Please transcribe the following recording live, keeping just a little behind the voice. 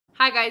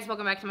Hi guys,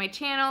 welcome back to my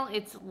channel.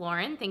 It's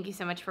Lauren. Thank you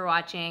so much for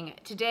watching.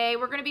 Today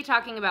we're going to be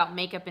talking about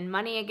makeup and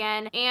money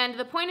again, and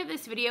the point of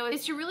this video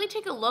is to really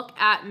take a look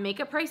at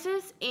makeup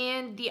prices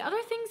and the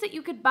other things that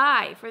you could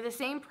buy for the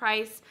same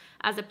price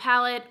as a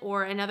palette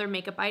or another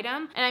makeup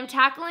item. And I'm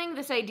tackling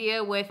this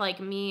idea with like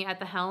me at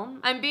the helm.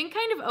 I'm being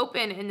kind of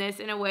open in this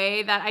in a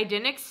way that I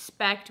didn't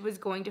expect was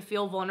going to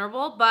feel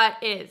vulnerable, but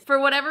is. For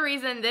whatever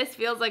reason, this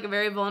feels like a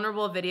very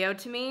vulnerable video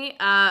to me,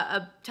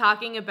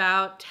 talking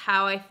about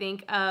how I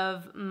think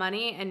of money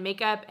and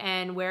makeup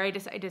and where I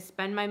decide to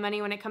spend my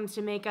money when it comes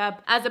to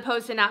makeup, as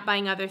opposed to not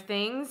buying other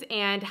things,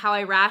 and how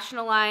I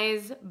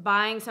rationalize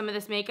buying some of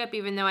this makeup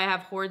even though I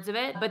have hordes of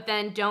it, but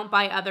then don't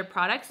buy other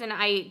products. And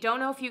I don't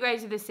know if you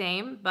guys are the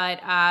same, but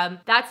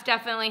that's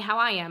definitely how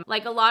I am.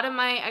 Like, a lot of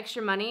my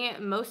extra money,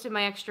 most of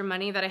my extra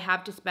money that I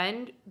have to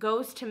spend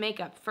goes to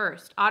makeup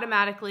first,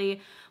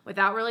 automatically,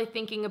 without really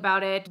thinking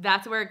about it.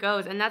 That's where it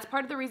goes. And that's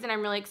part of the reason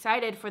I'm really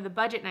excited for the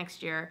budget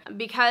next year,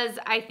 because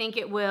I think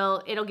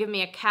it'll give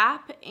me a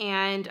cap,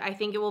 and I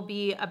think it will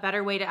be a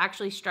better way to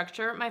actually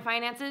structure my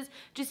finances.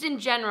 Just in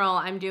general,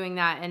 I'm doing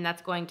that, and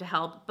that's going to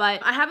help.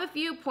 But I have a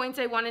few points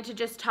I wanted to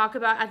just talk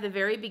about at the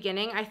very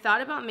beginning. I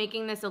thought about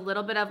making this a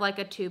little bit of like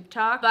a tube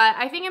talk, but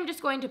I think I'm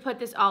just going to put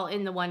this all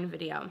in the one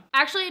video.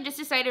 Actually, I just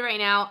decided right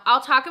now,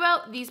 I'll talk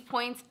about these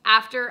points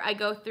after I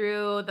go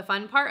through the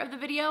fun part of the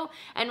video,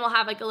 and we'll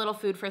have like a little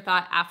food for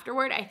thought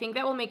afterward. I think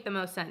that will make the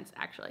most sense,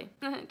 actually.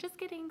 Just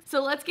kidding.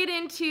 So let's get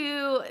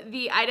into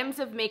the items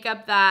of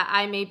makeup that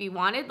I maybe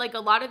wanted. Like, a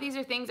lot of these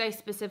are things I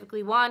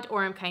specifically want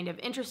or I'm kind of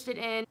interested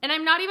in. And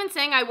I'm not even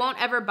saying I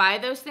won't ever buy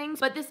those things,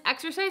 but this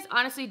exercise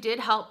honestly did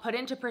help put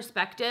into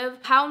perspective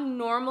how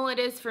normal it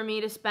is for me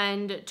to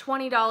spend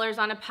 $20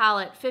 on a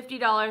palette,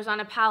 $50 on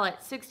a palette,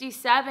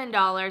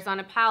 $67 on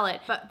a palette.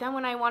 But then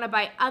when I want to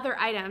buy other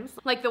items,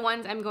 like the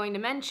ones I'm going to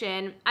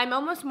mention, I'm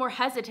almost more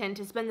hesitant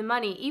to spend the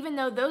money, even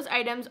though those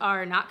items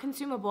are not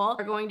consumable,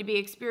 are going to be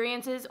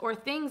experiences or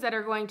things that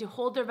are going to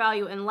hold their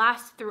value and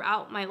last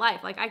throughout my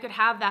life. Like, I could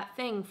have that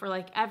thing for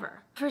like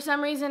ever. For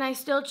some reason, I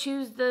still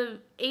choose the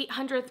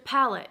 800th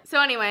palette. So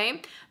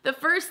anyway, the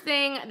first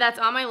thing that's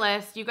on my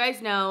list, you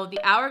guys know, the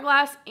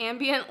Hourglass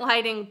Ambient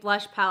Lighting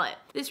Blush Palette.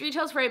 This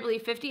retails for, I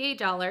believe,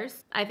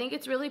 $58. I think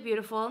it's really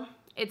beautiful.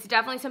 It's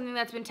definitely something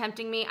that's been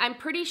tempting me. I'm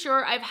pretty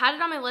sure I've had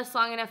it on my list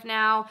long enough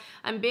now.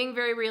 I'm being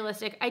very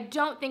realistic. I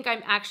don't think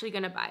I'm actually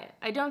gonna buy it.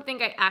 I don't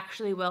think I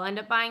actually will end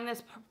up buying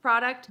this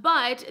product,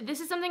 but this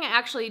is something I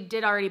actually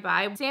did already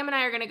buy. Sam and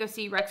I are gonna go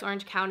see Rex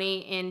Orange County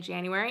in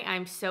January.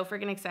 I'm so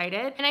freaking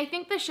excited. And I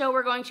think the show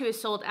we're going to is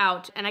sold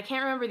out, and I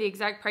can't remember the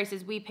exact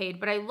prices we paid,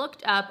 but I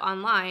looked up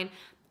online,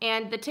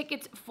 and the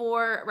tickets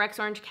for Rex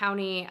Orange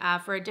County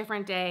for a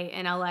different day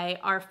in LA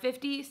are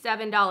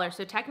 $57,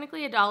 so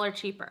technically $1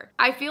 cheaper.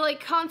 I feel like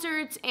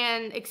concerts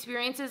and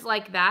experiences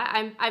like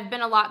that, I've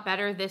been a lot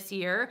better this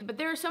year, but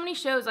there are so many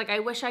shows like I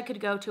wish I could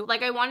go to.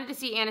 Like, I wanted to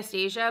see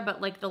Anastasia,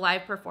 but like the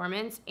live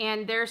performance,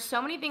 and there's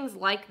so many things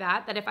like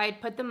that that if I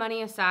had put the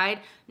money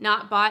aside,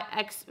 not bought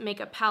X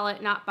makeup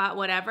palette, not bought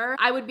whatever,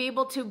 I would be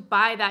able to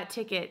buy that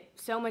ticket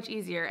so much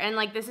easier. And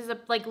like, this is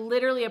like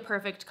literally a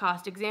perfect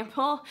cost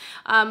example,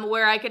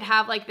 where I could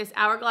have like this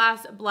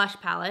Hourglass blush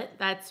palette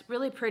that's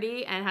really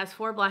pretty and has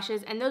 4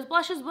 blushes, and those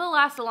blushes will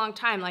last a long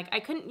time. Like,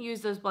 I couldn't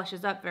use those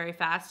blushes up very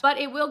fast, but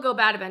it will go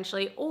bad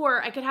eventually.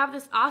 Or I could have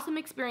this awesome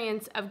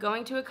experience of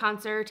going to a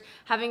concert,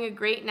 having a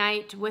great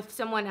night with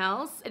someone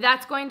else.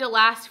 That's going to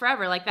last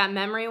forever. Like, that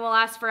memory will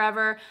last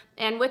forever.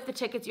 And with the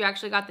tickets, you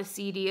actually got the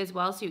CD as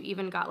well, so you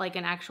even got like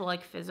an actual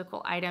like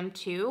physical item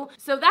too.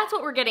 So that's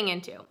what we're getting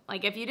into.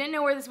 Like, if you didn't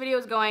know where this video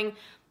is going,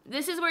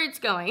 this is where it's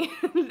going.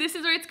 This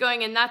is where it's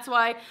going, and that's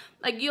why,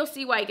 like, you'll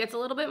see why it gets a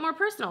little bit more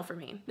personal for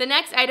me. The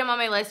next item on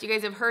my list, you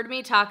guys have heard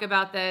me talk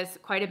about this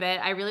quite a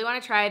bit. I really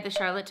want to try the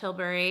Charlotte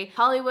Tilbury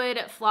Hollywood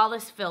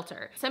Flawless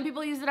Filter. Some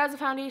people use it as a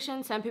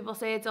foundation, some people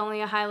say it's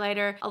only a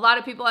highlighter. A lot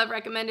of people have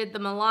recommended the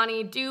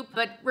Milani dupe,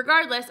 but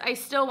regardless, I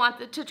still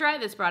want to try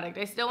this product.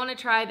 I still want to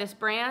try this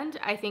brand.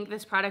 I think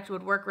this product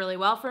would work really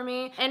well for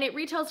me, and it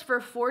retails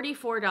for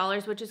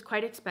 $44, which is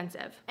quite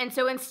expensive. And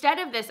so instead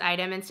of this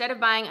item, instead of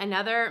buying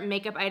another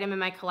makeup item in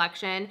my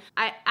collection,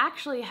 I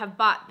actually have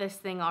bought this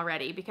thing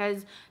already,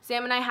 because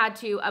Sam and I had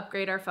to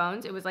upgrade our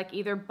phones. It was like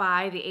either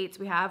buy the 8s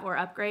we have or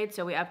upgrade,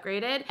 so we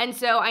upgraded. And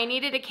so I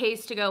needed a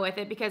case to go with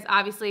it, because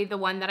obviously the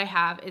one that I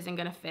have isn't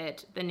gonna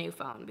fit the new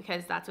phone,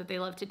 because that's what they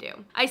love to do.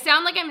 I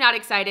sound like I'm not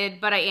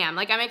excited, but I am.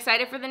 Like, I'm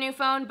excited for the new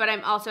phone, but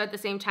I'm also at the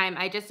same time,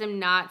 I just am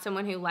not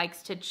someone who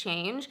likes to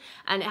change,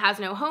 and it has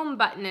no home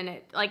button in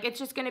it. Like, it's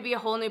just gonna be a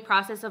whole new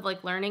process of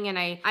like learning, and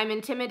I'm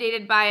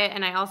intimidated by it,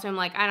 and I also am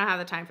like, I don't have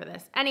the time for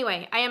this.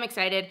 Anyway, I am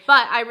excited,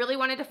 but I really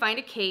wanted to find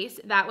a case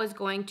that was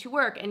going to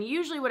work. And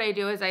usually what I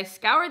do is I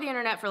scour the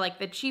internet for like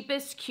the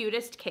cheapest,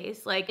 cutest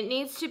case. Like, it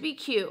needs to be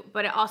cute,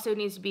 but it also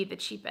needs to be the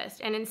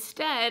cheapest. And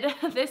instead,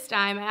 this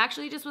time, I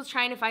actually just was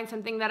trying to find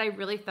something that I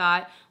really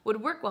thought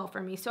would work well for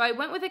me. So I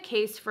went with a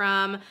case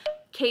from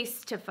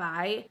Casetify.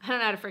 I don't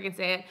know how to freaking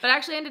say it, but I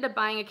actually ended up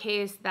buying a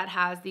case that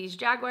has these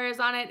jaguars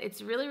on it.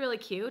 It's really, really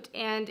cute,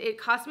 and it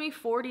cost me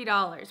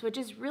 $40, which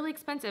is really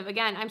expensive.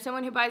 Again, I'm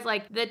someone who buys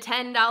like the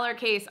 $10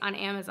 case on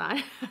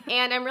Amazon,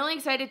 and I'm really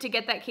excited to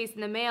get that case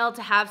in the mail,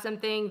 to have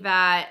something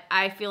that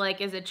I feel like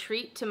is a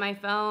treat to my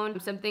phone,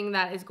 something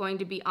that is going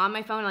to be on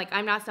my phone. Like,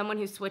 I'm not someone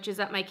who switches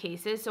up my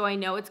cases, so I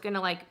know it's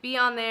gonna like be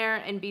on there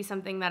and be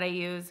something that I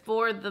use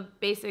for the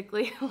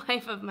basically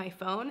life of my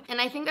phone.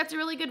 And I think that's a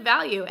really good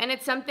value, and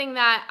it's something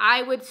that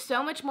I would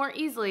so much more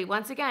easily,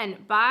 once again,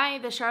 buy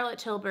the Charlotte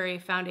Tilbury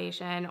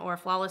foundation or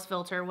Flawless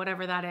Filter,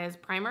 whatever that is,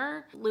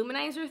 primer,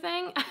 luminizer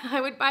thing.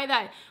 I would buy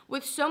that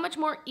with so much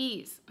more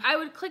ease. I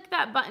would click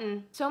that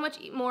button so much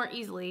more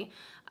easily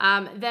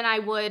than I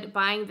would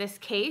buying this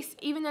case,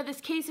 even though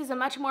this case is a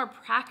much more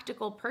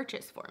practical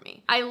purchase for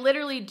me. I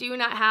literally do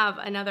not have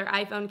another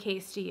iPhone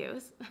case to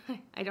use.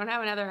 I don't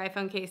have another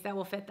iPhone case that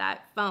will fit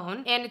that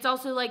phone. And it's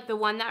also like the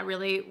one that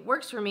really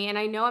works for me, and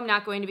I know I'm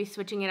not going to be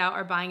switching it out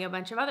or buying a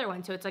bunch of other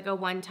ones, so it's like a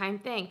one-time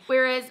thing.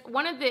 Whereas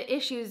one of the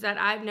issues that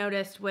I've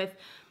noticed with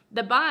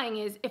the buying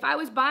is, if I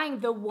was buying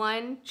the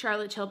one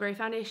Charlotte Tilbury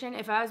foundation,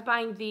 if I was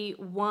buying the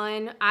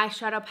one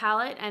eyeshadow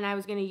palette and I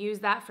was gonna use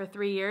that for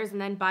 3 years and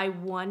then buy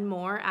one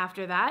more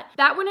after that,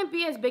 that wouldn't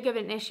be as big of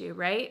an issue,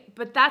 right?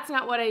 But that's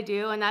not what I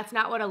do, and that's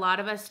not what a lot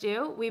of us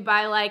do. We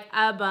buy like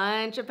a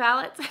bunch of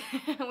palettes.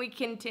 We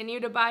continue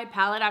to buy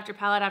palette after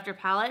palette after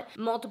palette,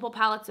 multiple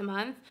palettes a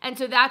month. And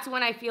so that's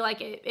when I feel like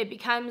it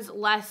becomes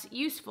less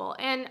useful.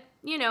 And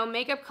you know,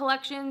 makeup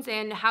collections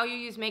and how you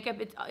use makeup,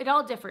 it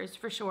all differs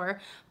for sure.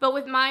 But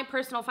with my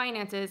personal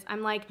finances,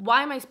 I'm like,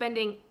 why am I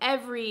spending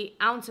every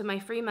ounce of my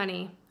free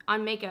money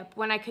on makeup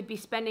when I could be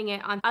spending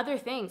it on other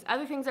things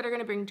that are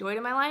gonna bring joy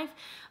to my life,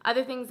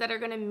 other things that are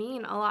gonna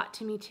mean a lot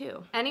to me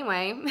too.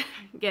 Anyway,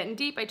 getting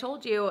deep, I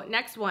told you.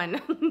 Next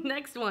one,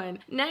 next one.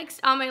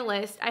 Next on my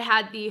list, I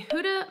had the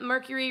Huda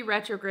Mercury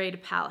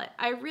Retrograde palette.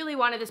 I really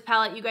wanted this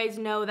palette. You guys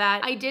know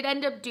that. I did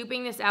end up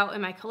duping this out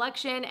in my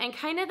collection, and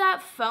kind of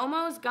that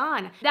FOMO's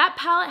gone. That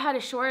palette had a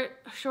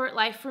short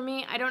life for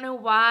me. I don't know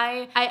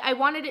why. I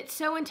wanted it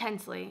so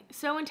intensely,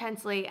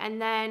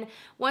 and then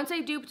once I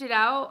duped it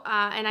out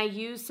and I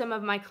used some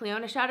of my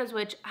Clionadh shadows,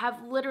 which have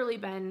literally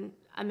been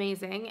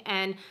amazing,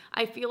 and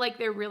I feel like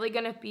they're really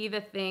gonna be the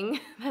thing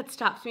that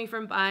stops me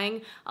from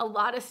buying a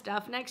lot of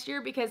stuff next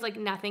year, because like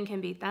nothing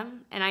can beat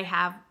them, and I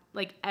have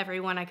like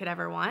everyone I could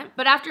ever want.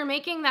 But after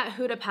making that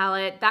Huda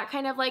palette, that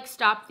kind of like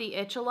stopped the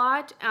itch a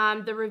lot.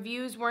 The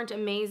reviews weren't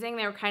amazing.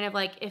 They were kind of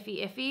like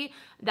iffy.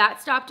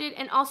 That stopped it.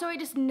 And also I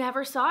just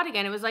never saw it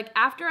again. It was like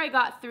after I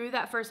got through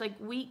that first like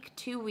week,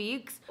 2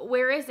 weeks,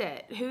 where is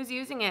it? Who's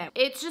using it?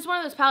 It's just one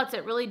of those palettes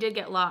that really did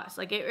get lost.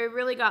 Like it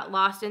really got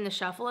lost in the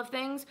shuffle of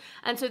things.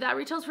 And so that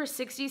retails for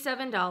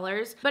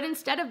 $67. But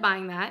instead of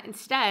buying that,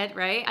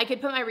 right, I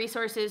could put my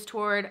resources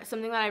toward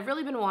something that I've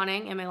really been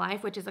wanting in my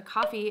life, which is a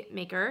coffee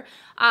maker.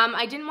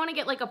 I didn't want to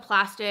get like a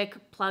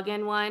plastic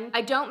plug-in one.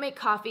 I don't make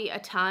coffee a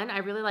ton. I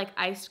really like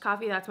iced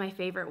coffee. That's my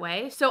favorite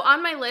way. So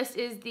on my list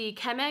is the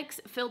Chemex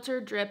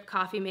Filter Drip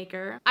Coffee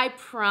Maker. I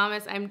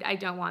promise I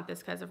don't want this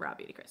because of Raw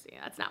Beauty Kristi.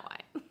 That's not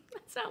why.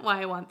 That's not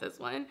why I want this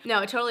one.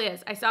 No, it totally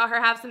is. I saw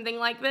her have something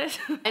like this.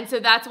 And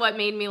so that's what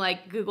made me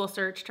like Google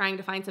search trying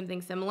to find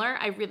something similar.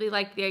 I really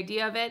liked the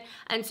idea of it.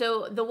 And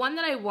so the one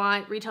that I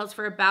want retails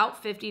for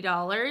about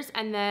 $50.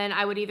 And then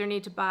I would either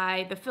need to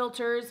buy the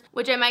filters,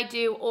 which I might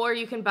do, or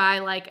you can buy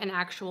like an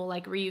actual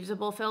like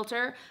reusable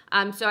filter.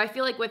 So I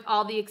feel like with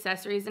all the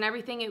accessories and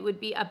everything, it would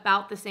be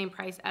about the same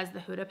price as the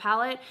Huda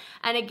palette.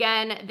 And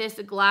again, this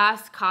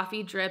glass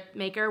coffee drip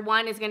maker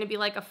one is gonna be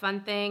like a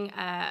fun thing,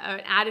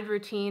 an added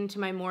routine to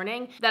my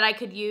morning that I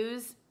could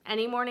use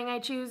any morning I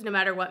choose, no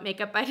matter what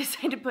makeup I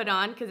decide to put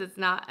on, because it's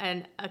not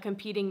a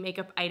competing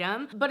makeup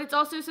item. But it's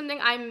also something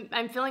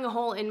I'm filling a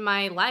hole in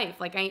my life.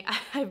 Like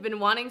I've been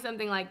wanting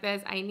something like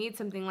this. I need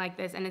something like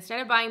this. And instead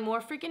of buying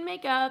more freaking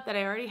makeup that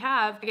I already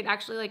have, I could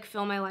actually like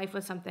fill my life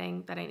with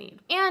something that I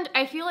need. And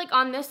I feel like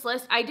on this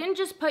list, I didn't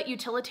just put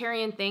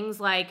utilitarian things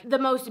like the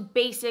most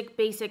basic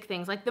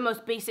things, like the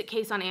most basic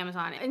case on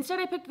Amazon. Instead,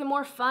 I picked the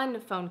more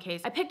fun phone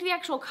case. I picked the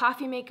actual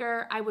coffee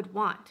maker I would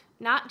want.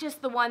 Not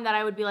just the one that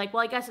I would be like,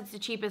 well, I guess it's the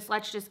cheapest,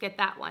 let's just get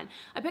that one.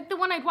 I picked the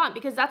one I'd want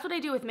because that's what I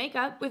do with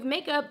makeup. With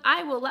makeup,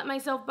 I will let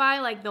myself buy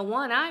like the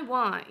one I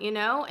want, you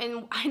know?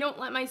 And I don't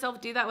let myself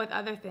do that with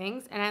other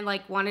things, and I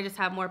like want to just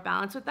have more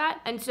balance with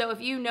that. And so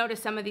if you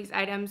notice some of these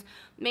items,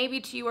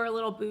 maybe to you are a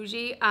little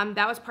bougie,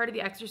 that was part of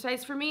the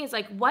exercise for me, is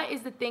like, what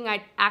is the thing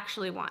I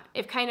actually want?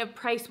 If kind of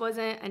price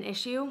wasn't an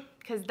issue,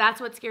 because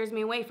that's what scares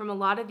me away from a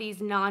lot of these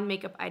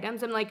non-makeup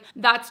items. I'm like,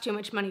 that's too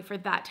much money for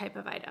that type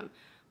of item.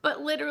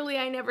 But literally,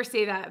 I never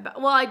say that.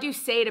 Well, I do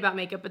say it about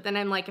makeup, but then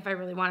I'm like, if I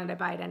really wanted, I'd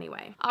buy it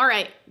anyway. All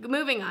right,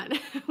 moving on.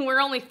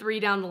 We're only 3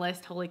 down the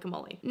list, holy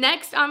camole.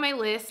 Next on my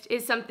list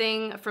is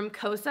something from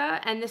Kosa,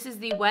 and this is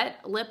the Wet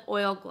Lip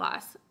Oil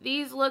Gloss.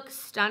 These look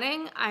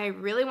stunning. I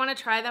really want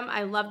to try them.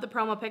 I love the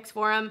promo pics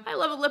for them. I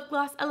love a lip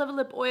gloss. I love a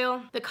lip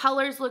oil. The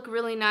colors look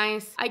really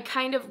nice. I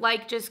kind of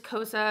like just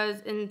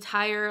Kosa's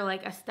entire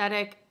like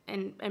aesthetic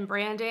and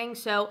branding.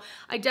 So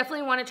I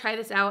definitely want to try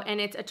this out, and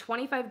it's a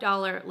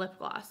 $25 lip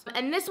gloss.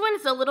 And this one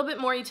is a little bit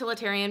more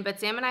utilitarian, but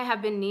Sam and I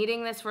have been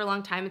needing this for a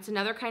long time. It's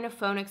another kind of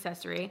phone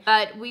accessory,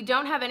 but we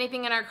don't have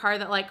anything in our car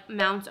that like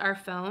mounts our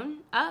phone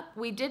up.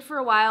 We did for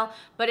a while,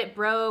 but it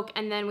broke,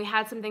 and then we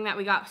had something that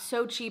we got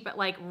so cheap at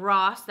like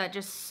Ross that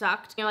just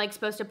sucked. You're like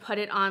supposed to put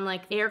it on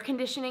like air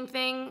conditioning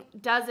thing.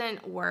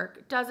 Doesn't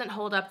work, doesn't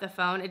hold up the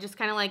phone. It just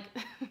kind of like,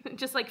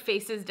 just like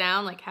faces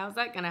down. Like, how's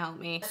that gonna help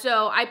me?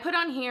 So I put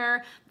on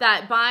here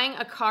that buying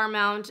a car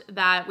mount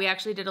that we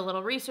actually did a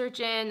little research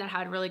in that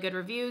had really good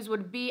reviews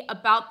would be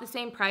about the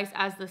same price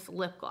as this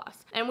lip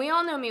gloss. And we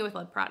all know me with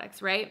lip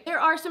products, right? There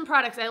are some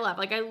products I love.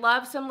 Like I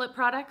love some lip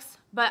products,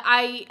 but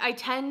I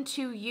tend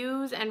to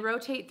use and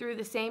rotate through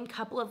the same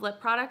couple of lip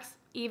products,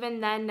 even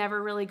then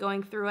never really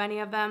going through any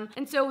of them.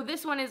 And so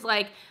this one is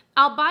like,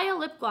 I'll buy a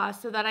lip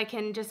gloss so that I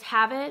can just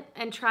have it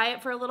and try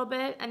it for a little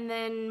bit and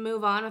then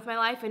move on with my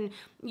life and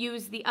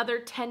use the other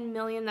 10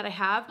 million that I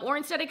have. Or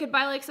instead I could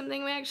buy like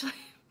something we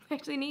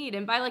actually need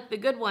and buy like the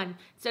good one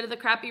instead of the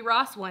crappy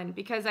Ross one,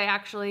 because I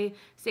actually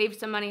saved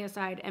some money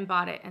aside and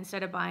bought it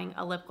instead of buying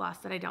a lip gloss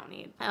that I don't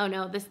need. Oh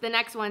no, the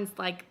next one's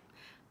like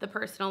the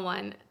personal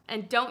one.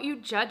 And don't you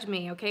judge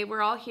me, okay?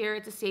 We're all here,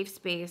 it's a safe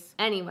space.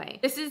 Anyway,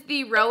 this is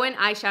the Rowan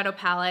eyeshadow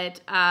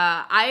palette.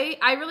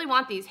 I really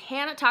want these.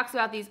 Hannah talks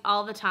about these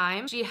all the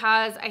time. She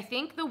has, I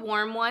think, the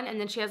warm one, and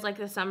then she has like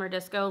the summer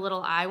disco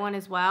little eye one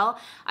as well.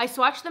 I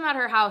swatched them at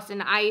her house,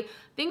 and I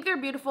think they're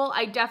beautiful.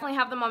 I definitely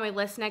have them on my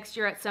list next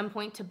year at some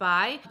point to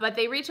buy, but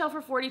they retail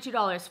for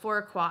 $42 for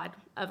a quad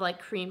of like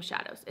cream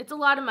shadows. It's a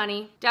lot of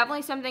money.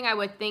 Definitely something I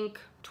would think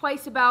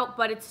twice about,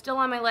 but it's still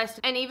on my list.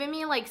 And even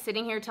me like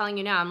sitting here telling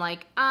you now, I'm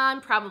like,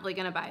 I'm probably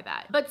gonna buy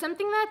that. But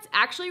something that's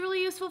actually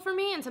really useful for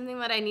me and something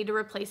that I need to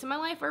replace in my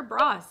life are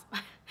bras.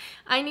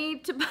 I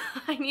need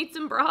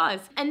some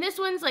bras. And this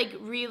one's like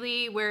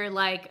really where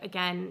like,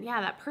 again,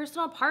 yeah, that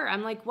personal part,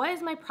 I'm like, what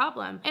is my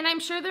problem? And I'm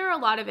sure there are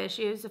a lot of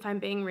issues, if I'm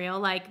being real.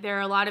 Like there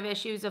are a lot of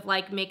issues of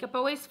like makeup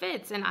always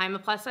fits, and I'm a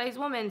plus size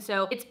woman,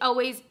 so it's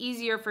always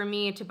easier for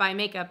me to buy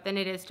makeup than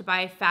it is to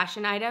buy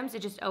fashion items.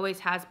 It just always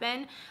has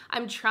been.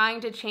 I'm trying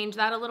to change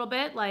that a little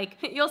bit. Like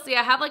you'll see,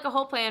 I have like a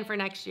whole plan for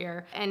next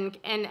year and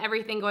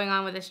everything going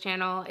on with this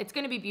channel. It's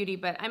gonna be beauty,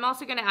 but I'm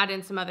also gonna add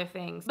in some other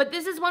things. But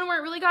this is one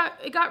where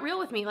it got real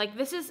with me. Like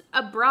this is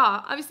a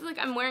bra. Obviously, like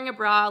I'm wearing a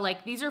bra,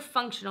 like these are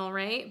functional,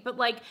 right? But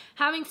like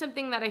having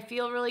something that I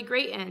feel really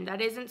great in,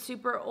 that isn't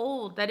super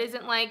old, that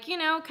isn't like, you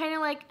know, kind of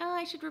like, oh,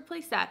 I should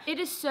replace that. It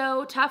is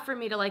so tough for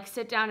me to like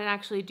sit down and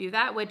actually do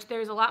that, which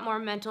there's a lot more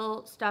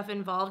mental stuff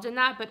involved in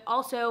that, but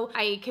also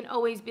I can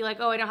always be like,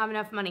 oh, I don't have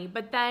enough money.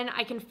 But then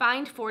I can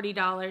find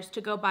 $40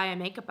 to go buy a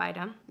makeup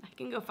item. I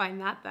can go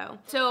find that though.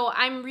 So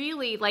I'm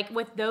really like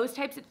with those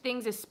types of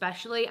things,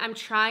 especially, I'm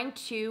trying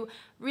to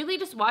really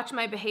just watch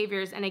my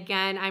behaviors. And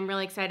again, I'm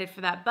really excited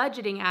for that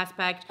budgeting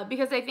aspect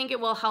because I think it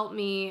will help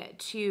me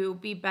to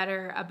be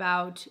better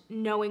about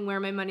knowing where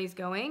my money's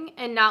going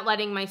and not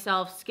letting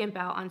myself skimp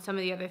out on some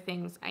of the other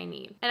things I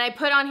need. And I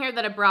put on here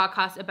that a bra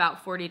costs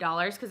about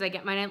 $40 because I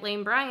get mine at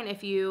Lane Bryant.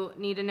 If you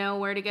need to know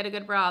where to get a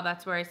good bra,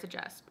 that's where I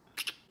suggest.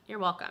 You're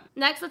welcome.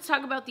 Next, let's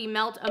talk about the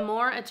Melt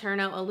Amor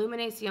Eterno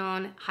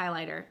Illuminacion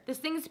highlighter. This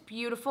thing is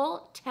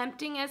beautiful,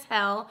 tempting as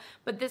hell,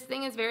 but this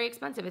thing is very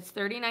expensive. It's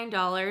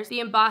 $39. The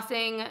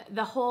embossing,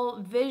 the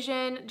whole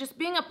vision, just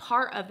being a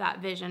part of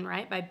that vision,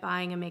 right, by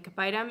buying a makeup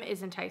item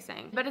is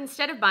enticing. But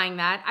instead of buying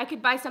that, I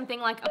could buy something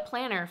like a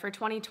planner for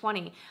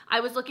 2020. I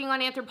was looking on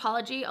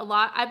Anthropologie a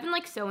lot. I've been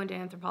like so into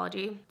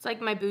Anthropologie. It's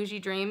like my bougie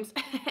dreams,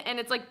 and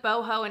it's like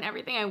boho and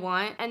everything I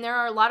want. And there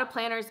are a lot of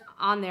planners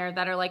on there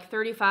that are like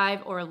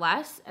 35 or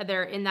less.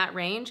 They're in that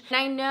range. And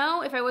I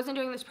know if I wasn't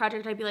doing this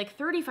project, I'd be like,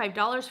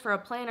 $35 for a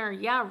planner?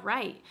 Yeah,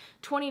 right.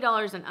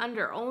 $20 and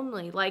under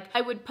only. Like I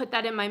would put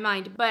that in my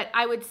mind, but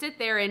I would sit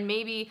there and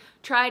maybe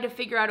try to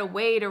figure out a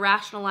way to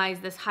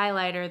rationalize this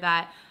highlighter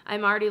that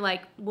I'm already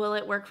like, will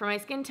it work for my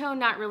skin tone?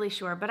 Not really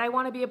sure, but I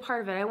want to be a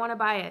part of it. I want to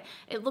buy it.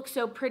 It looks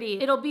so pretty.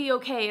 It'll be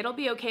okay. It'll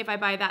be okay if I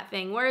buy that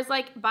thing. Whereas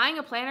like buying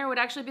a planner would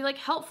actually be like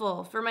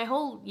helpful for my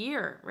whole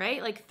year,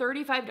 right? Like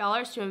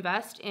 $35 to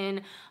invest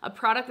in a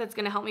product that's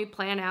going to help me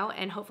plan out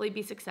and hopefully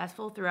be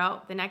successful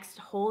throughout the next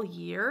whole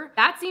year.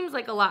 That seems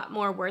like a lot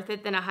more worth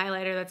it than a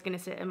highlighter that's going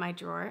to sit in my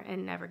drawer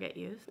and never get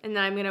used. And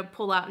then I'm going to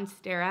pull out and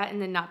stare at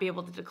and then not be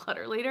able to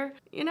declutter later,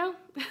 you know?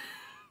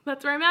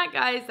 That's where I'm at,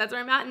 guys. That's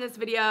where I'm at in this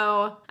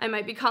video. I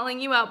might be calling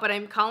you out, but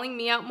I'm calling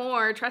me out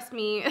more, trust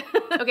me.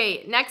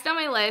 Okay, next on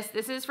my list,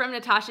 this is from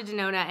Natasha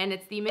Denona, and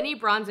it's the Mini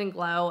Bronze and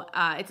Glow.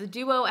 It's a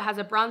duo. It has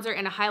a bronzer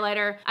and a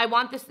highlighter. I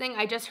want this thing.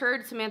 I just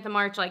heard Samantha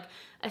March like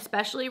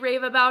especially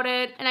rave about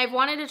it, and I've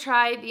wanted to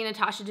try the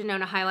Natasha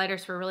Denona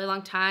highlighters for a really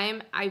long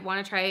time. I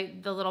want to try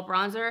the little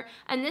bronzer,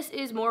 and this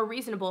is more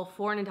reasonable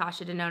for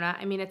Natasha Denona.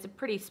 I mean, it's a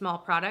pretty small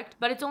product,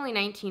 but it's only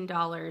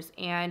 $19,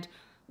 and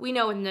we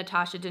know with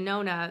Natasha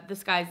Denona, the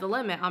sky's the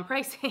limit on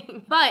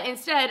pricing. But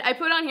instead, I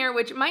put on here,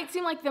 which might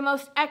seem like the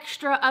most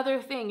extra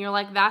other thing. You're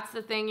like, that's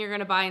the thing you're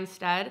gonna buy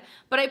instead.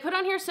 But I put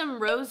on here some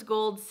rose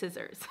gold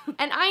scissors.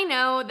 And I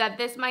know that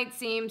this might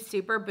seem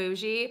super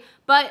bougie,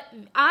 But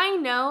I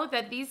know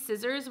that these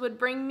scissors would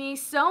bring me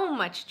so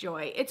much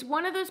joy. It's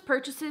one of those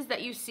purchases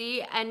that you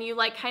see and you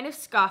like kind of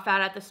scoff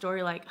at the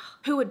store, like,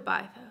 who would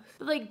buy those?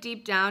 But like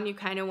deep down, you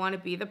kind of want to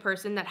be the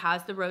person that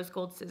has the rose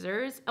gold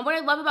scissors. And what I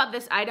love about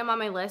this item on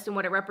my list and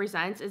what it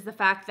represents is the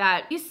fact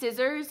that these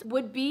scissors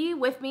would be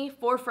with me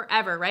for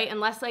forever, right?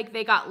 Unless like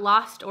they got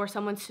lost or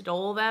someone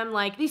stole them.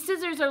 Like these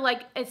scissors are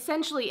like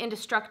essentially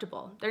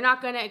indestructible. They're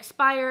not going to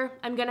expire.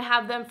 I'm going to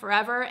have them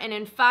forever. And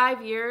in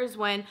 5 years,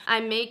 when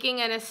I'm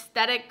making an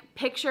aesthetic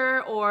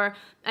picture or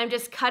I'm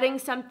just cutting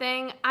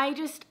something,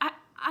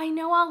 I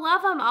know I'll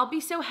love them. I'll be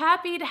so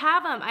happy to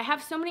have them. I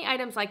have so many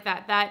items like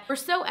that were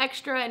so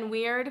extra and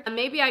weird.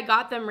 Maybe I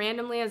got them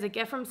randomly as a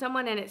gift from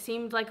someone and it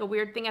seemed like a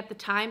weird thing at the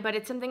time, but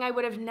it's something I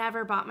would have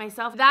never bought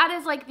myself. That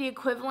is like the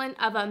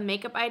equivalent of a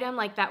makeup item,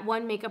 like that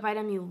one makeup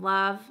item you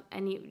love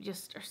and you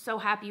just are so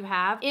happy you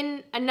have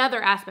in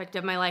another aspect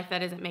of my life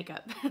that isn't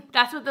makeup.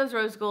 That's what those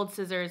rose gold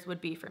scissors would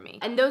be for me.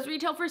 And those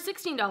retail for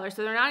 $16,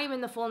 so they're not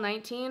even the full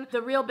 $19.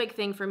 The real big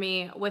thing for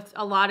me with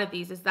a lot of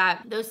these is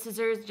that those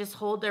scissors just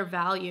hold their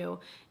value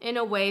in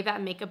a way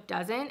that makeup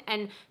doesn't.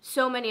 And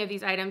so many of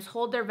these items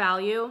hold their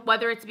value,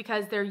 whether it's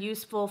because they're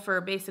useful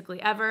for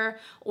basically ever,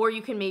 or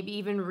you can maybe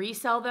even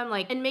resell them.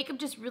 And makeup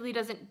just really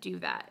doesn't do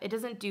that. It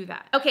doesn't do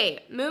that.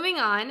 Okay, moving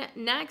on.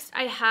 Next,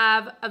 I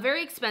have a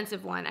very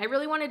expensive one. I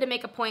really wanted to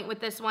make a point with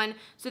this one.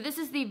 So this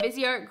is the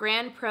Viseart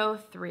Grand Pro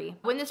 3.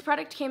 When this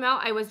product came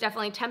out, I was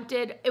definitely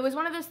tempted. It was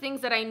one of those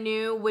things that I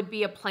knew would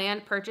be a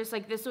planned purchase.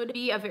 Like this would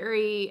be a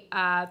very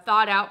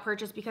thought out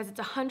purchase because it's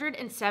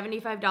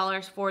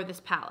 $175 for this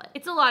palette.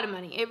 It's a lot of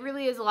money. It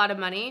really is a lot of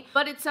money,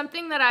 but it's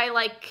something that I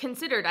like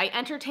considered. I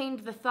entertained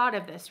the thought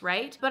of this,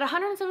 right? But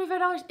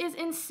 $175 is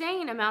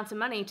insane amounts of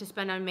money to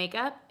spend on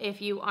makeup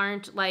if you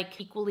aren't like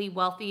equally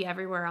wealthy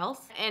everywhere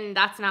else. And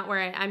that's not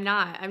where I'm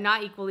not. I'm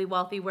not equally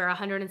wealthy where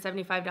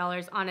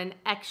 $175 on an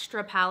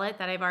extra palette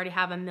that I've already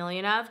have a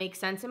million of makes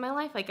sense in my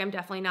life. Like I'm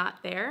definitely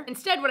not there.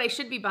 Instead, what I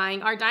should be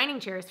buying are dining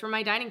chairs for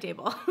my dining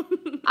table.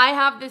 I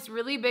have this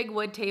really big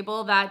wood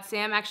table that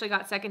Sam actually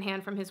got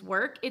secondhand from his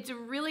work.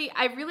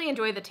 I really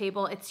enjoy the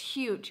table. It's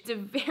huge. It's a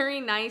very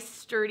nice,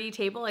 sturdy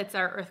table. It's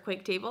our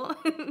earthquake table.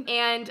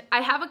 And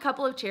I have a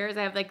couple of chairs.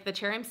 I have like the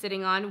chair I'm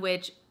sitting on,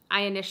 which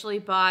I initially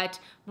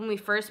bought when we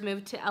first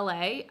moved to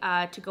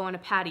LA to go on a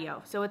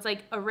patio. So it's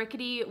like a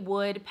rickety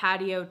wood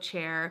patio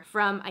chair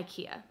from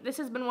IKEA. This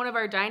has been one of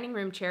our dining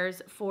room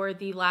chairs for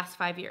the last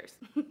 5 years.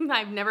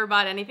 I've never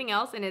bought anything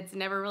else and it's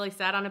never really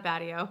sat on a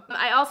patio.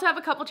 I also have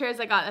a couple chairs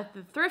I got at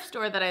the thrift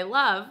store that I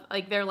love.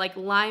 Like they're like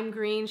lime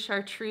green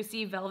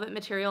chartreusey velvet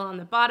material on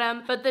the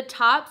bottom, but the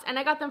tops, and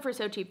I got them for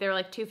so cheap, they were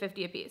like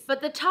 $2.50 a piece. But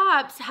the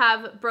tops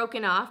have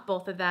broken off,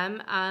 both of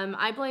them.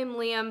 I blame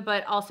Liam,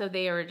 but also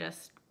they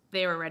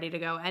were ready to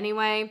go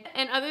anyway.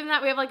 And other than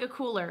that, we have like a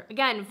cooler.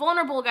 Again,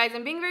 vulnerable, guys.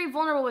 I'm being very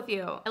vulnerable with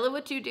you. I live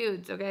with 2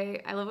 dudes, okay?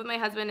 I live with my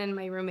husband and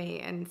my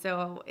roommate, and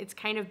so it's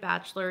kind of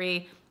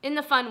bachelor-y. In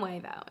the fun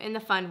way though, in the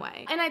fun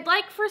way. And I'd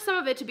like for some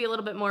of it to be a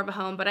little bit more of a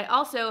home, but I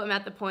also am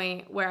at the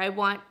point where I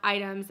want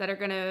items that are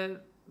gonna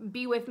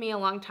be with me a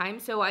long time,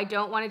 so I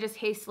don't want to just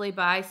hastily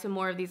buy some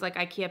more of these like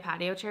IKEA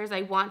patio chairs.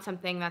 I want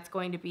something that's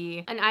going to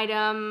be an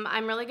item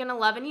I'm really gonna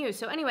love and use.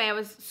 So anyway, I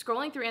was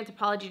scrolling through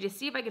Anthropologie to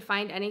see if I could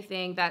find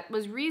anything that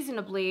was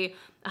reasonably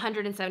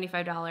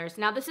 $175.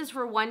 Now this is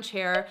for one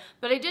chair,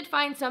 but I did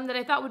find some that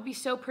I thought would be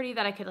so pretty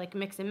that I could like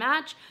mix and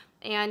match.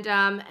 And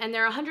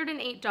they're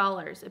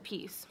 $108 a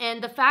piece.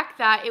 And the fact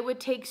that it would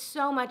take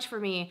so much for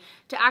me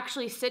to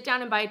actually sit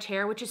down and buy a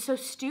chair, which is so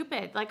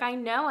stupid. Like I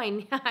know I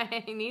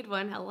need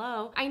one,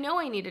 hello. I know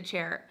I need a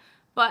chair,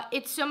 but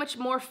it's so much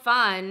more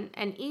fun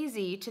and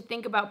easy to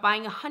think about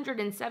buying a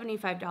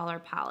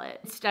 $175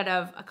 palette instead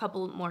of a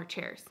couple more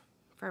chairs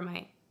for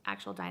my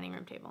actual dining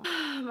room table.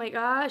 Oh my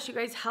gosh, you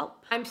guys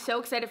help. I'm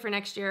so excited for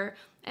next year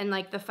and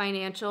like the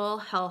financial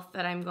health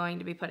that I'm going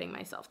to be putting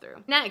myself through.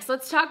 Next,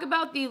 let's talk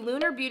about the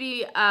Lunar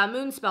Beauty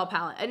Moonspell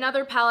palette.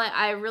 Another palette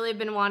I really have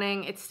been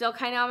wanting. It's still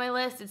kind of on my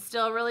list. It's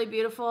still really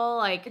beautiful.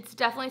 Like it's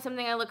definitely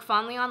something I look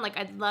fondly on. Like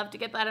I'd love to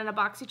get that in a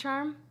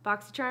BoxyCharm.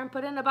 BoxyCharm,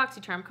 put in a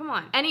BoxyCharm, come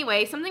on.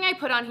 Anyway, something I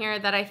put on here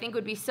that I think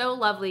would be so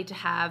lovely to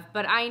have,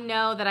 but I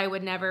know that I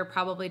would never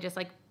probably just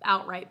like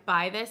outright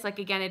buy this. Like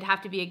again, it'd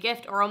have to be a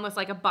gift or almost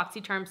like a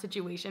BoxyCharm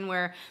situation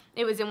where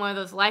it was in one of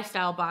those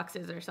lifestyle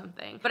boxes or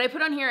something. But I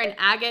put on here an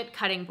agate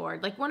cutting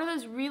board, like one of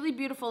those really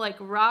beautiful like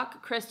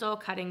rock crystal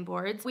cutting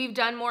boards. We've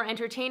done more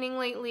entertaining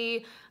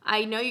lately.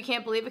 I know you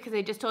can't believe it because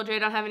I just told you I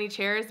don't have any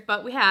chairs,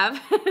 but we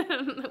have.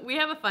 We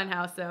have a fun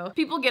house, so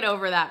people get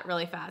over that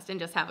really fast and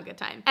just have a good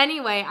time.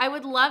 Anyway, I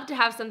would love to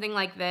have something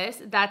like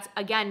this that's,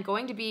 again,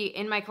 going to be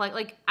in my collection.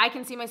 Like, I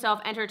can see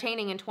myself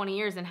entertaining in 20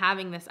 years and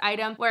having this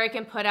item where I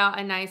can put out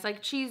a nice,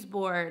 like, cheese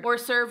board or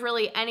serve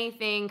really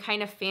anything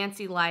kind of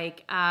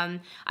fancy-like.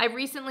 I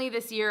recently,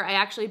 this year, I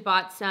actually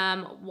bought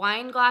some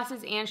wine glasses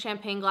glasses and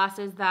champagne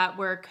glasses that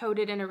were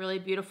coated in a really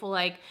beautiful,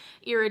 like,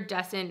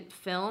 iridescent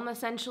film,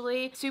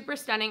 essentially. Super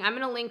stunning. I'm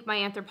gonna link my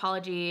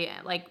Anthropologie,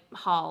 like,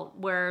 haul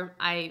where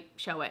I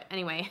show it.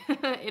 Anyway,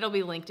 it'll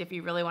be linked if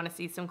you really want to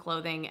see some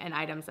clothing and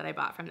items that I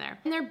bought from there.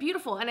 And they're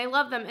beautiful, and I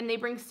love them, and they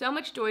bring so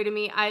much joy to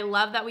me. I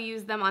love that we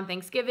use them on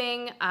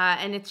Thanksgiving,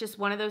 and it's just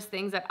one of those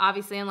things that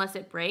obviously, unless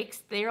it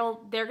breaks,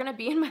 they're gonna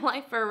be in my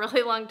life for a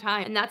really long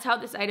time, and that's how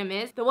this item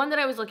is. The one that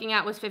I was looking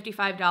at was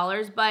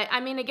 $55, but I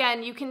mean,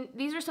 again,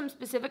 these are some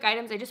specific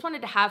items I just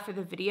wanted to have for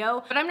the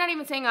video, but I'm not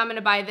even saying I'm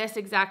gonna buy this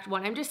exact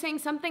one. I'm just saying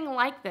something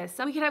like this.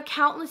 So we could have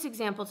countless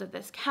examples of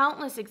this,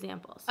 countless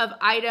examples of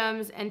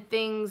items and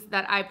things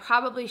that I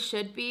probably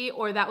should be,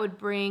 or that would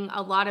bring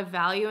a lot of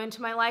value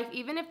into my life,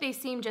 even if they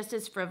seem just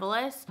as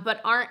frivolous,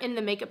 but aren't in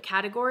the makeup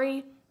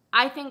category.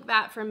 I think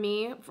that for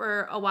me,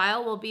 for a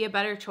while, will be a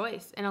better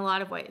choice in a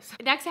lot of ways.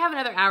 Next, I have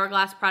another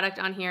Hourglass product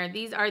on here.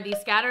 These are the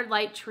Scattered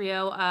Light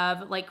trio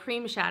of like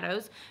cream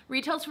shadows.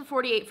 Retails for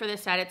 $48 for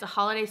this set. It's a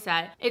holiday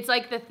set. It's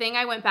like the thing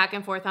I went back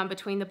and forth on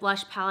between the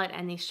blush palette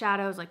and these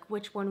shadows, like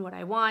which one would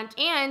I want?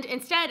 And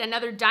instead,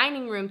 another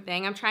dining room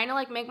thing. I'm trying to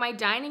like make my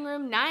dining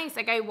room nice.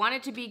 Like I want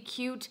it to be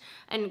cute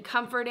and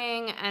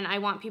comforting, and I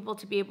want people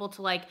to be able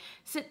to like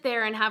sit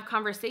there and have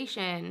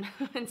conversation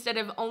instead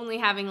of only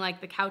having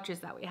like the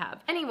couches that we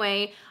have. Anyway,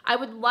 I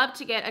would love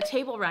to get a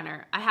table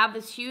runner. I have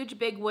this huge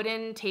big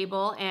wooden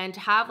table, and to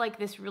have like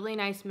this really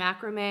nice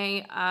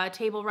macrame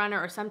table runner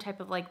or some type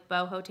of like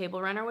boho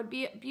table runner would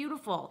be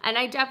beautiful. And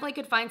I definitely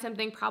could find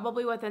something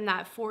probably within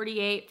that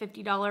 $48,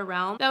 $50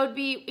 realm. That would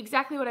be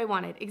exactly what I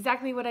wanted,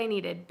 exactly what I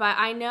needed. But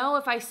I know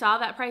if I saw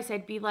that price,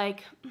 I'd be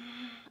like,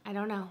 I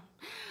don't know.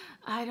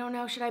 I don't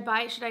know, should I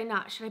buy it, should I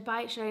not? Should I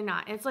buy it, should I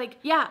not? And it's like,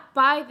 yeah,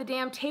 buy the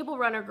damn table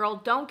runner, girl.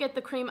 Don't get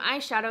the cream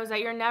eyeshadows that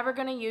you're never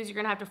gonna use. You're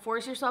gonna have to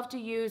force yourself to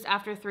use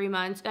after 3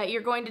 months, that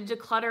you're going to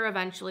declutter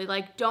eventually.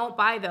 Like, don't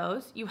buy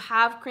those. You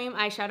have cream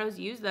eyeshadows,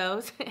 use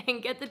those,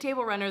 and get the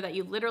table runner that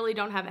you literally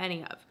don't have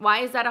any of. Why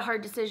is that a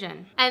hard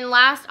decision? And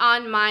last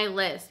on my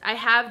list, I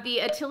have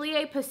the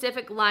Atelier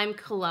Pacific Lime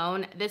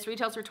Cologne. This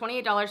retails for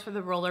 $28 for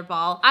the roller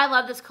ball. I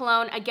love this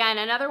cologne. Again,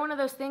 another one of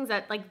those things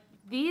that like,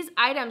 these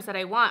items that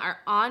I want are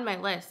on my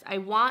list. I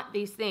want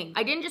these things.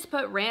 I didn't just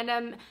put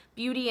random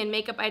beauty and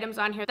makeup items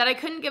on here that I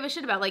couldn't give a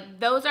shit about. Like,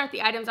 those aren't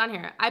the items on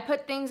here. I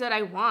put things that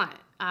I want.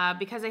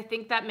 Because I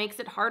think that makes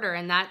it harder,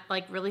 and that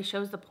like really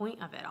shows the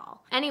point of it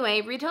all.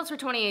 Anyway, retails for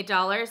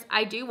 $28.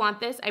 I do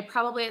want this. I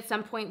probably at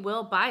some point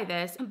will buy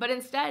this, but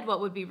instead what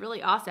would be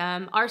really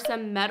awesome are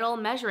some metal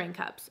measuring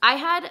cups. I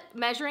had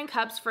measuring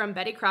cups from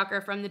Betty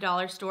Crocker from the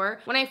dollar store.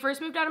 When I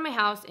first moved out of my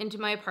house into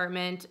my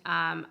apartment,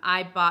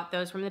 I bought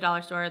those from the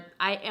dollar store,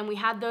 and we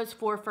had those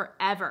for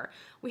forever.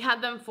 We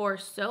had them for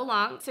so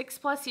long,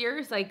 6+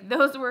 years, like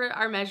those were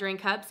our measuring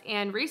cups.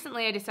 And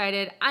recently I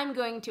decided I'm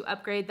going to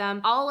upgrade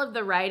them. All of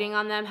the writing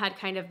on them had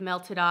kind of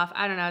melted off.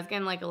 I don't know, I was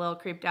getting like a little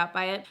creeped out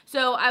by it.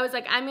 So I was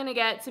like, I'm gonna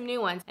get some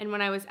new ones. And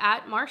when I was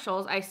at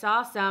Marshall's, I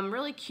saw some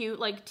really cute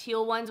like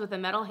teal ones with a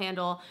metal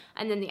handle,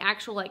 and then the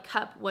actual like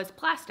cup was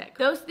plastic.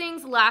 Those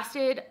things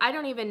lasted, I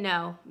don't even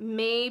know,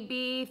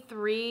 maybe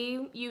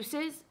 3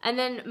 uses. And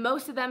then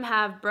most of them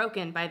have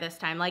broken by this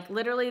time. Like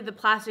literally the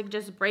plastic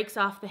just breaks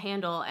off the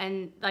handle,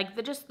 and like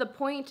the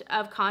point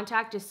of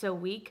contact is so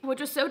weak, which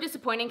was so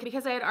disappointing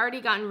because I had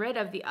already gotten rid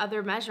of the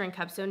other measuring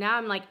cups. So now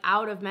I'm like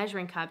out of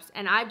measuring cups,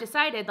 and I've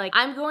decided like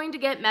I'm going to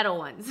get metal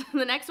ones.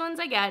 The next ones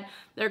I get,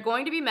 they're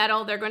going to be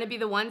metal. They're going to be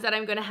the ones that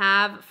I'm going to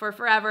have for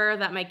forever,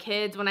 that my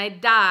kids, when I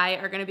die,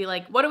 are going to be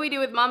like, what do we do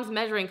with mom's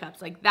measuring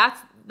cups? Like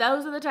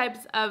those are the types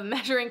of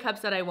measuring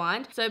cups that I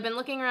want. So I've been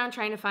looking around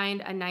trying to find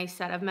a nice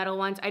set of metal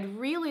ones. I'd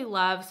really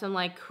love some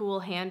like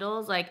cool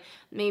handles, like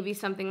maybe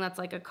something that's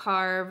like a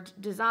carved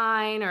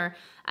design, or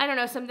I don't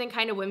know, something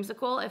kind of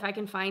whimsical if I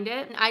can find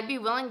it. And I'd be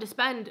willing to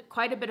spend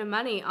quite a bit of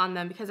money on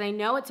them because I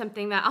know it's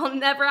something that I'll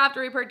never have to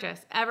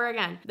repurchase ever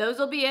again. Those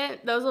will be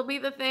it. Those will be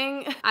the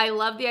thing. I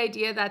love the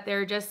idea that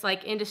they're just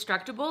like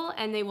indestructible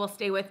and they will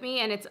stay with me,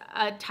 and it's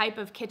a type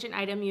of kitchen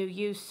item you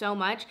use so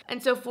much.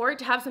 And so for it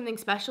to have something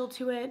special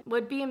to it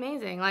would be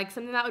amazing. Like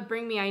something that would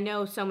bring me, I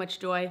know, so much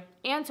joy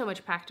and so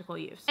much practical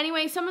use.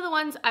 Anyway, some of the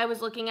ones I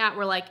was looking at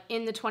were like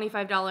in the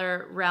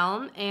 $25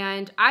 realm,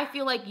 and I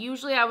feel like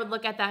usually I would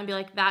look at that and be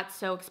like, that's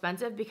so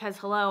expensive, because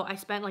hello, I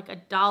spent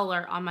like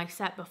 $1 on my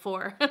set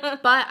before.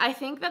 But I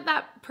think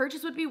that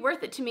purchase would be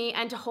worth it to me,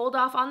 and to hold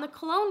off on the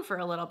cologne for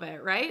a little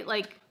bit, right?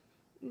 Like,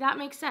 that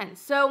makes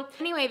sense. So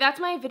anyway, that's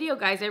my video,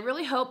 guys. I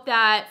really hope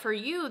that for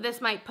you,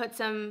 this might put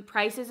some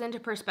prices into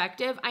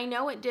perspective. I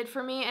know it did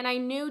for me, and I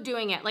knew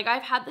doing it. Like,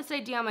 I've had this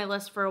idea on my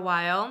list for a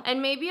while,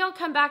 and maybe I'll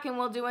come back and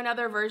we'll do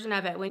another version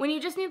of it when you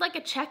just need like a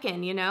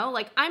check-in, you know?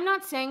 Like, I'm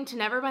not saying to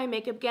never buy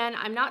makeup again.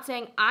 I'm not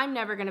saying I'm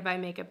never gonna buy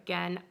makeup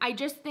again. I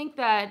just think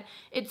that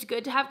it's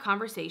good to have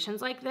conversations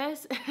like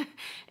this.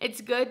 It's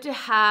good to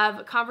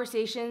have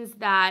conversations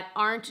that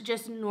aren't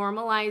just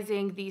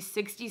normalizing these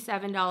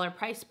 $67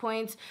 price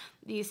points,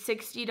 these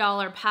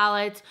 $60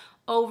 palettes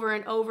over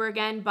and over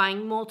again,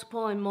 buying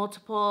multiple and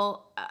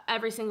multiple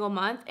every single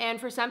month. And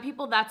for some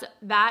people,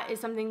 that is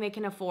something they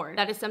can afford.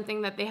 That is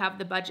something that they have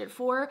the budget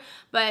for.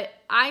 But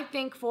I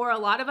think for a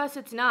lot of us,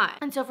 it's not.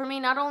 And so for me,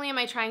 not only am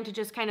I trying to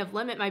just kind of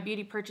limit my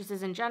beauty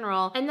purchases in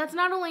general, and that's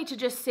not only to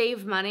just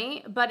save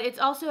money, but it's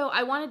also,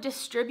 I want to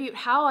distribute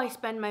how I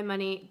spend my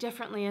money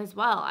differently as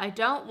well. I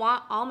don't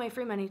want all my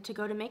free money to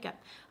go to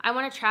makeup. I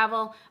want to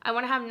travel. I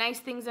want to have nice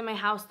things in my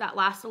house that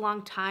last a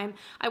long time.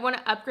 I want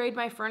to upgrade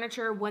my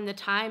furniture when the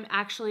time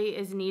actually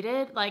is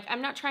needed. Like,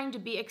 I'm not trying to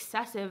be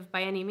excessive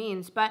by any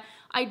means, but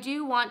I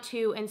do want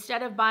to,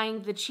 instead of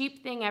buying the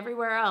cheap thing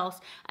everywhere else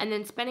and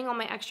then spending all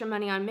my extra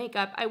money on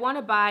makeup, I want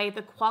to buy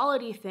the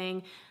quality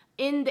thing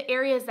in the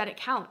areas that it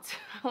counts.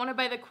 I want to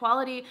buy the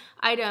quality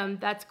item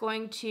that's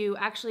going to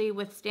actually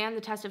withstand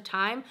the test of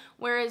time,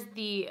 whereas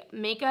the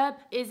makeup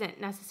isn't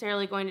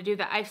necessarily going to do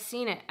that. I've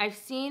seen it. I've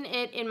seen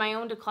it in my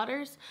own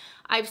declutters.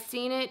 I've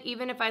seen it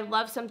even if I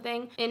love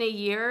something in a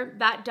year,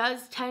 that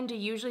does tend to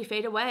usually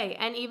fade away.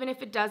 And even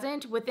if it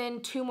doesn't,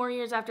 within 2 more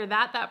years after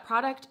that, that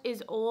product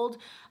is old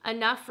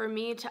enough for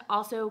me to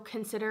also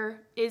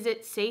consider, is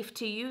it safe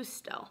to use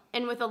still?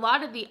 And with a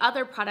lot of the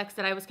other products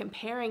that I was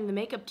comparing the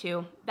makeup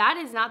to, that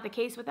is not the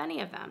case with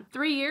any of them.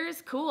 3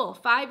 years, cool.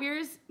 5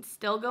 years,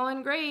 still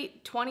going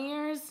great. 20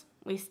 years,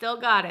 we still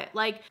got it.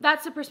 Like,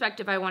 that's the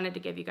perspective I wanted to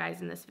give you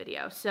guys in this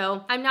video.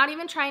 So I'm not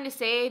even trying to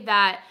say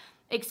that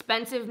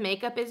expensive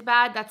makeup is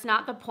bad. That's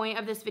not the point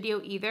of this video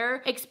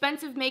either.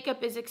 Expensive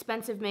makeup is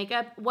expensive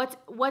makeup.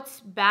 What's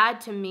bad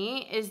to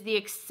me is the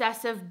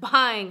excessive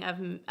buying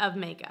of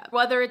makeup,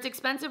 whether it's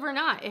expensive or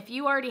not. If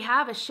you already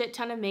have a shit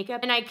ton of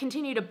makeup and I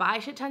continue to buy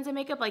shit tons of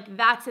makeup, like,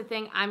 that's the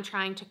thing I'm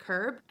trying to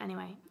curb.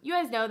 Anyway, you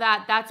guys know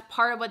that that's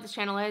part of what this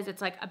channel is.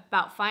 It's like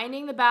about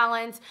finding the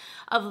balance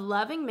of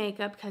loving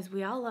makeup, because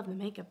we all love the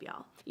makeup,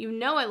 y'all. You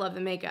know I love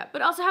the makeup,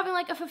 but also having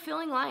like a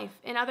fulfilling life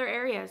in other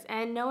areas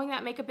and knowing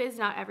that makeup is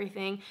not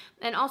everything,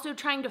 and also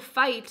trying to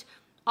fight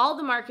all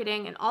the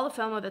marketing and all the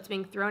FOMO that's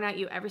being thrown at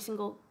you every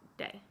single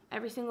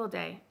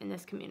day in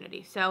this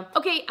community. So,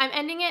 okay, I'm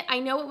ending it. I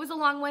know it was a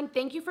long one.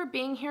 Thank you for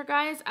being here,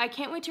 guys. I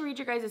can't wait to read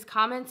your guys'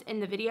 comments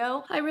in the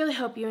video. I really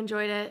hope you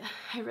enjoyed it.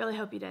 I really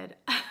hope you did.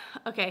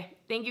 Okay,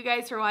 thank you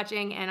guys for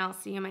watching, and I'll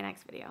see you in my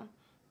next video.